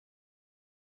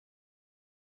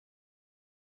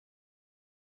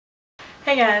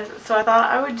Hey guys, so I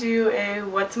thought I would do a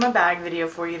what's in my bag video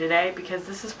for you today because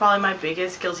this is probably my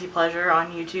biggest guilty pleasure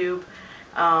on YouTube.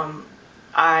 I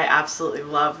absolutely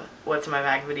love what's in my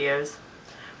bag videos.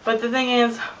 But the thing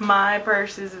is, my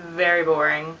purse is very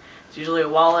boring. It's usually a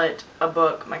wallet, a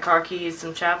book, my car keys,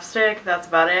 some chapstick, that's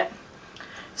about it.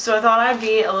 So I thought I'd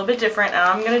be a little bit different and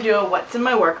I'm going to do a what's in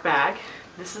my work bag.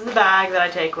 This is the bag that I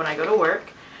take when I go to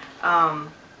work.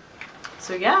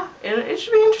 So yeah, it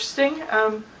should be interesting.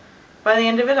 By the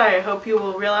end of it, I hope you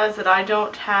will realize that I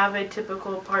don't have a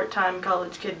typical part-time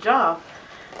college kid job.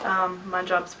 My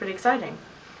job's pretty exciting.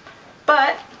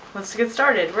 But let's get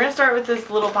started. We're going to start with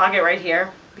this little pocket right here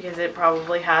because it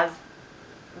probably has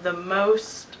the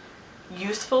most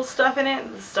useful stuff in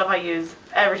it. The stuff I use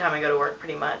every time I go to work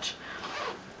pretty much.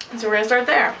 So we're going to start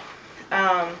there.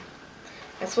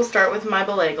 Guess we'll start with my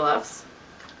belay gloves.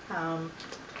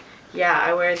 Yeah,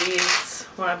 I wear these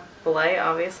when I belay,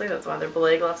 obviously. That's why they're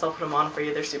belay gloves. I'll put them on for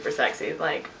you. They're super sexy.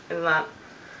 Like, isn't that...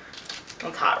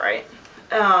 That's hot, right?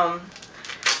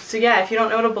 So yeah, if you don't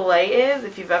know what a belay is,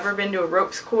 if you've ever been to a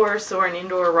ropes course or an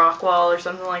indoor rock wall or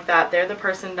something like that, they're the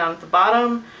person down at the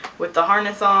bottom with the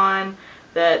harness on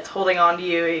that's holding on to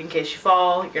you in case you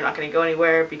fall. You're not going to go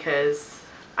anywhere because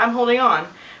I'm holding on,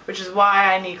 which is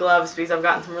why I need gloves because I've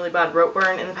gotten some really bad rope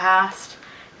burn in the past,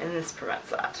 and this prevents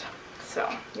that. So,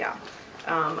 yeah.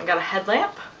 I got a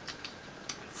headlamp.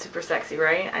 Super sexy,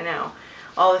 right? I know.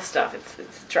 All this stuff,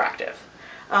 it's attractive.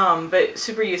 But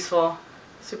super useful,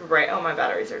 super bright. Oh, my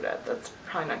batteries are dead. That's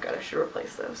probably not good. I should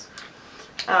replace those.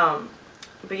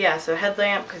 But yeah, so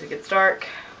headlamp because it gets dark.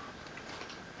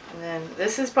 And then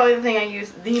this is probably the thing I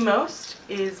use the most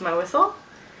is my whistle.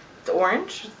 It's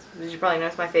orange, as you probably know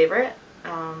it's my favorite.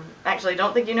 Actually, I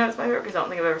don't think you know it's my favorite because I don't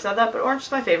think I've ever said that, but orange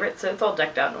is my favorite, so it's all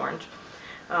decked out in orange.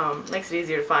 Makes it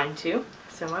easier to find too.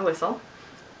 So my whistle.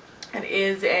 It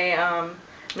is a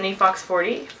mini Fox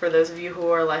 40 for those of you who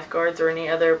are lifeguards or any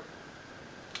other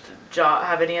job,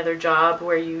 have any other job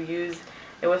where you use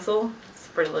a whistle. It's a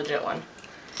pretty legit one.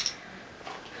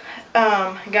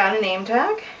 I got a name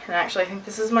tag, and actually I think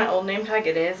this is my old name tag.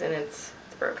 It is, and it's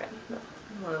broken.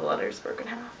 One of the letters broken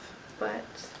half. But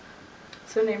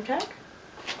so name tag.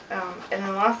 And then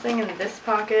the last thing in this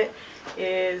pocket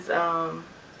is a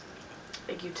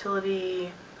utility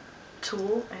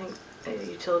tool, I think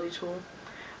a utility tool.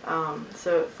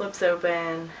 So it flips open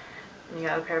and you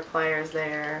got a pair of pliers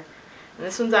there. And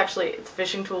this one's actually, it's a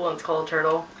fishing tool and it's called a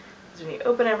turtle. So when you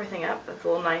open everything up, that's a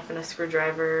little knife and a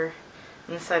screwdriver.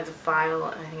 And this side's a file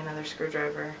and I think another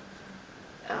screwdriver.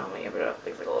 When you open it up, it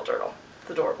looks like a little turtle.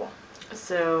 It's adorable.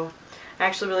 So I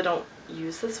actually really don't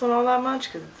use this one all that much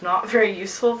because it's not very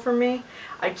useful for me.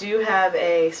 I do have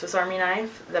a Swiss Army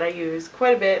knife that I use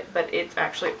quite a bit, but it's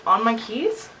actually on my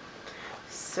keys,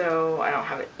 so I don't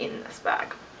have it in this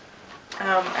bag.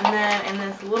 And then in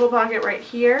this little pocket right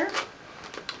here,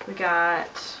 we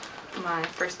got my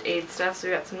first aid stuff. So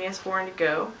we got some Neosporin to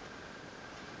go,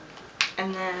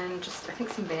 and then just I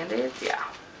think some Band-Aids. Yeah,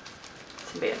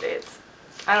 some Band-Aids.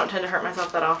 I don't tend to hurt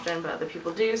myself that often, but other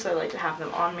people do, so I like to have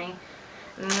them on me.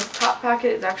 And then this top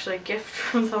packet is actually a gift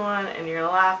from someone, and you're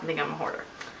gonna laugh and think I'm a hoarder.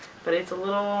 But it's a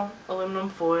little aluminum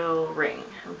foil ring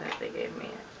that they gave me.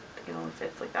 I think it only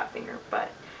fits like that finger,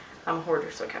 but I'm a hoarder,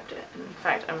 so I kept it. And in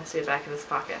fact, I'm gonna see it back in this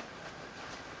pocket.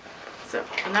 So,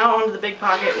 and now on to the big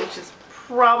pocket, which is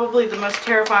probably the most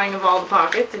terrifying of all the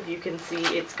pockets. If you can see,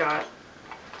 it's got,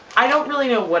 I don't really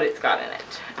know what it's got in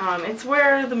it. It's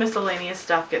where the miscellaneous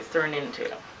stuff gets thrown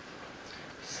into.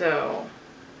 So,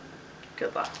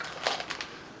 good luck.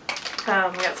 We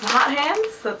got some hot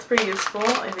hands. That's pretty useful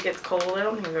if it gets cold. I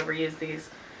don't think I've ever used these.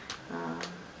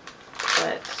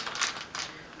 But,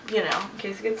 you know, in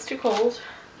case it gets too cold.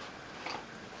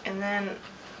 And then,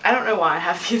 I don't know why I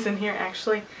have these in here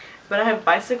actually, but I have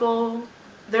bicycle,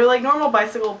 they're like normal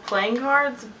bicycle playing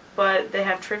cards, but they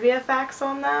have trivia facts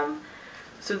on them.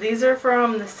 So these are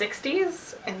from the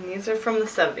 60s, and these are from the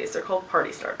 70s. They're called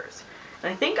party starters.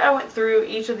 And I think I went through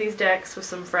each of these decks with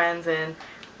some friends, and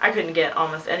I couldn't get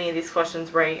almost any of these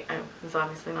questions right. I was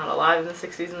obviously not alive in the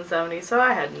 60s and the 70s, so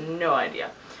I had no idea.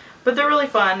 But they're really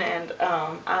fun, and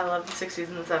I love the 60s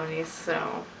and the 70s,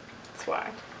 so that's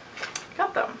why I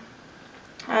got them.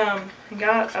 I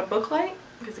got a book light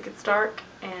because it gets dark,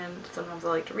 and sometimes I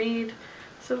like to read,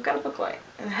 so I've got a book light.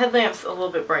 And the headlamp's a little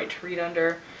bit bright to read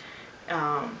under,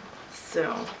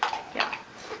 so yeah.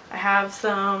 I have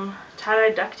some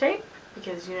tie-dye duct tape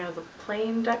because, you know, the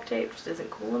plain duct tape just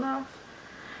isn't cool enough.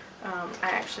 I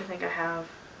actually think I have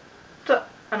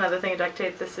another thing of duct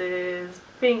tape. This is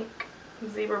pink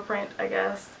zebra print, I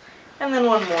guess. And then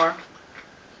one more.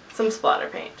 Some splatter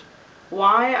paint.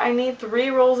 Why I need 3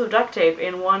 rolls of duct tape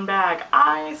in one bag,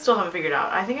 I still haven't figured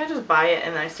out. I think I just buy it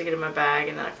and then I stick it in my bag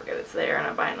and then I forget it's there and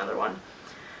I buy another one.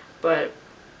 But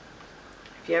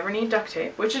if you ever need duct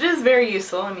tape, which it is very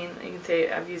useful, I mean, you can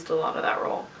say I've used a lot of that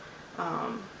roll,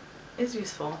 it's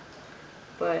useful,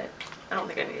 but I don't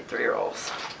think I need 3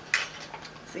 rolls.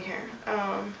 Let's see here.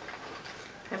 I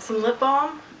have some lip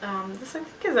balm. This I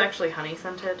think is actually honey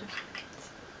scented.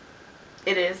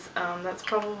 It is. That's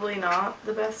probably not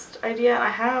the best idea. I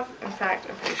have, in fact,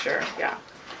 I'm pretty sure, yeah.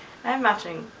 I have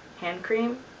matching hand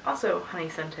cream, also honey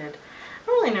scented. I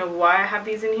don't really know why I have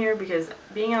these in here, because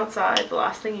being outside, the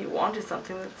last thing you want is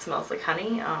something that smells like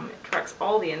honey. It attracts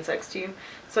all the insects to you.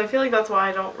 So I feel like that's why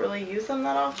I don't really use them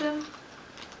that often.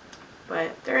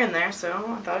 But they're in there, so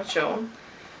I thought I'd show them.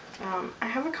 I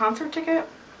have a concert ticket.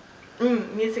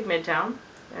 Music Midtown.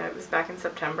 It was back in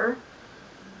September.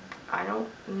 I don't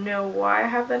know why I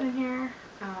have that in here.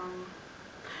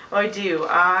 Oh, I do.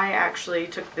 I actually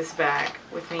took this bag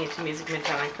with me to Music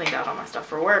Midtown. I cleaned out all my stuff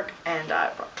for work, and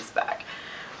I brought this bag.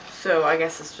 So I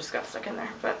guess this just got stuck in there.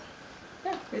 But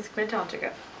yeah, Music Midtown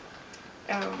ticket.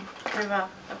 I have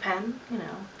a pen, you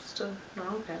know, just a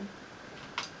normal pen.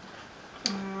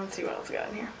 Let's see what else I got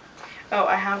in here. Oh,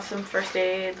 I have some first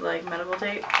aid, like medical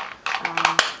tape.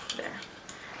 There.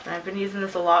 And I've been using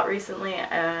this a lot recently.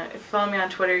 If you follow me on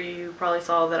Twitter, you probably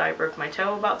saw that I broke my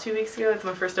toe about 2 weeks ago. It's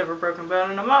my first ever broken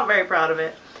bone, and I'm not very proud of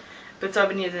it. But so I've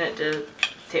been using it to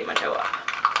tape my toe up.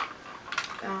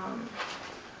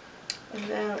 And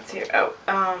then, let's see here.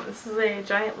 Oh, this is a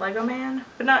giant Lego man,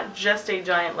 but not just a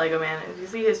giant Lego man. As you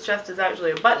see, his chest is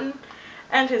actually a button,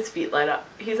 and his feet light up.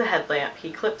 He's a headlamp.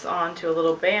 He clips onto a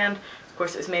little band. Of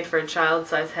course, it was made for a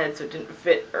child-sized head, so it didn't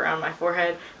fit around my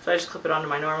forehead. So I just clip it onto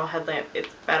my normal headlamp.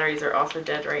 Its batteries are also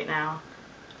dead right now.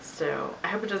 So I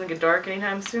hope it doesn't get dark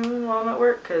anytime soon while I'm at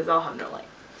work, because I'll have no light.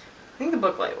 I think the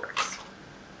book light works.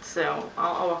 So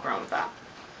I'll walk around with that.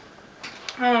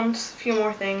 Just a few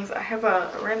more things. I have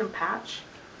a random patch.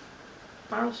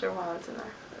 I'm not really sure why that's in there.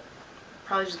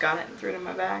 Probably just got it and threw it in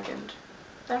my bag, and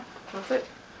yeah, that's it.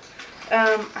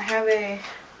 I have a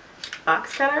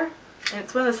box cutter. And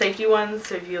it's one of the safety ones,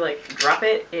 so if you like drop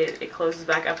it, it closes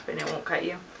back up and it won't cut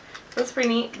you. So that's pretty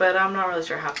neat, but I'm not really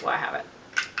sure why I have it.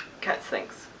 Cuts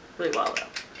things really well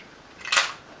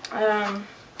though.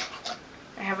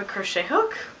 I have a crochet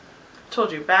hook.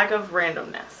 Told you, bag of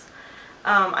randomness.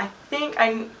 I think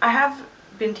I have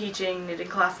been teaching knitting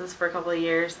classes for a couple of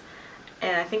years,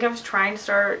 and I think I was trying to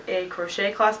start a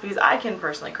crochet class because I can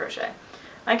personally crochet.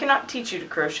 I cannot teach you to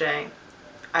crochet.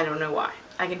 I don't know why.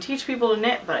 I can teach people to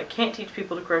knit, but I can't teach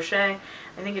people to crochet.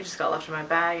 I think it just got left in my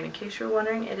bag, and in case you're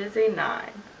wondering, it is a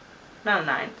 9. Not a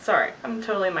 9. Sorry, I'm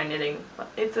totally in my knitting.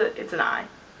 It's an I.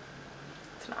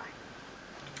 It's an I.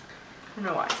 I don't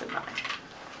know why I said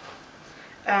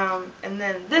 9. And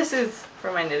then this is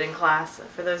for my knitting class.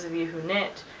 For those of you who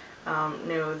knit,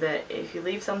 know that if you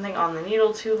leave something on the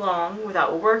needle too long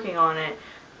without working on it,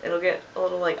 it'll get a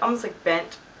little like almost like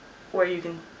bent, where you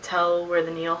can tell where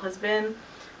the needle has been.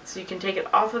 So you can take it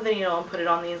off of the needle and put it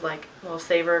on these like little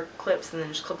saver clips and then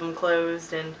just clip them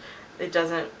closed, and it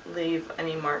doesn't leave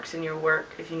any marks in your work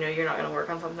if you know you're not going to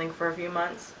work on something for a few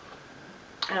months.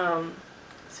 So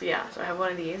yeah, so I have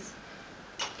one of these.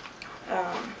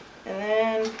 And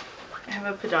then I have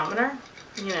a pedometer,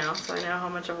 you know, so I know how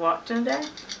much I've walked in a day.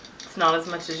 It's not as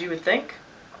much as you would think,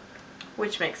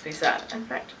 which makes me sad, in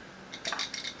fact. Yeah.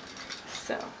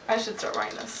 So I should start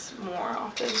wearing this more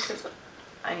often because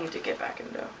I need to get back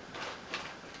into,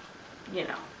 you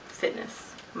know,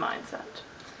 fitness mindset.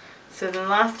 So then the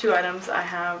last 2 items, I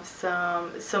have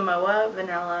some Samoa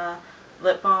vanilla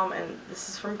lip balm, and this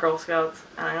is from Girl Scouts,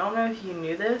 and I don't know if you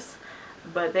knew this,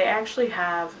 but they actually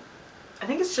have, I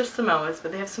think it's just Samoa's,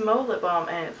 but they have Samoa lip balm,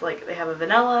 and it's like they have a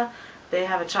vanilla, they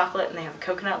have a chocolate, and they have a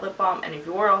coconut lip balm, and if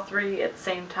you wear all 3 at the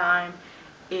same time,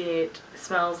 it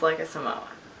smells like a Samoa.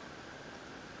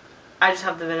 I just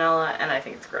have the vanilla, and I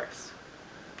think it's gross.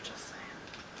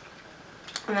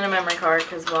 And then a memory card,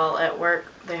 because while at work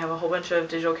they have a whole bunch of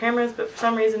digital cameras, but for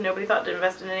some reason nobody thought to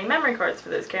invest in any memory cards for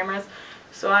those cameras,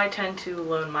 so I tend to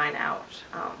loan mine out.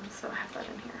 So I have that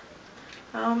in here.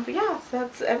 But yeah, so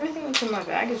that's everything that's in my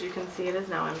bag. As you can see, it is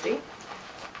now empty.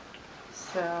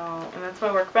 So, and that's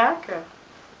my work bag.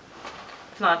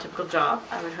 It's not a typical job.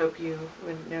 I would hope you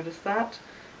would notice that.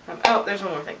 Oh, there's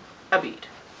one more thing. A bead.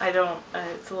 I don't,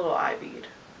 it's a little eye bead.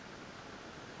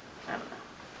 I don't know.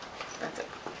 That's it.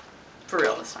 For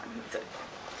real this time. That's it.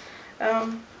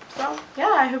 So, yeah,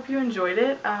 I hope you enjoyed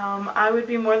it. I would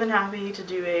be more than happy to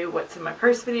do a what's in my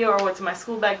purse video or what's in my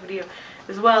school bag video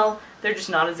as well. They're just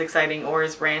not as exciting or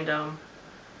as random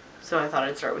So I thought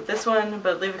I'd start with this one,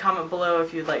 but leave a comment below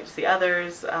if you'd like to see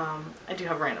others. I do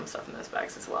have random stuff in those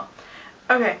bags as well.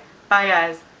 Okay, bye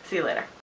guys. See you later.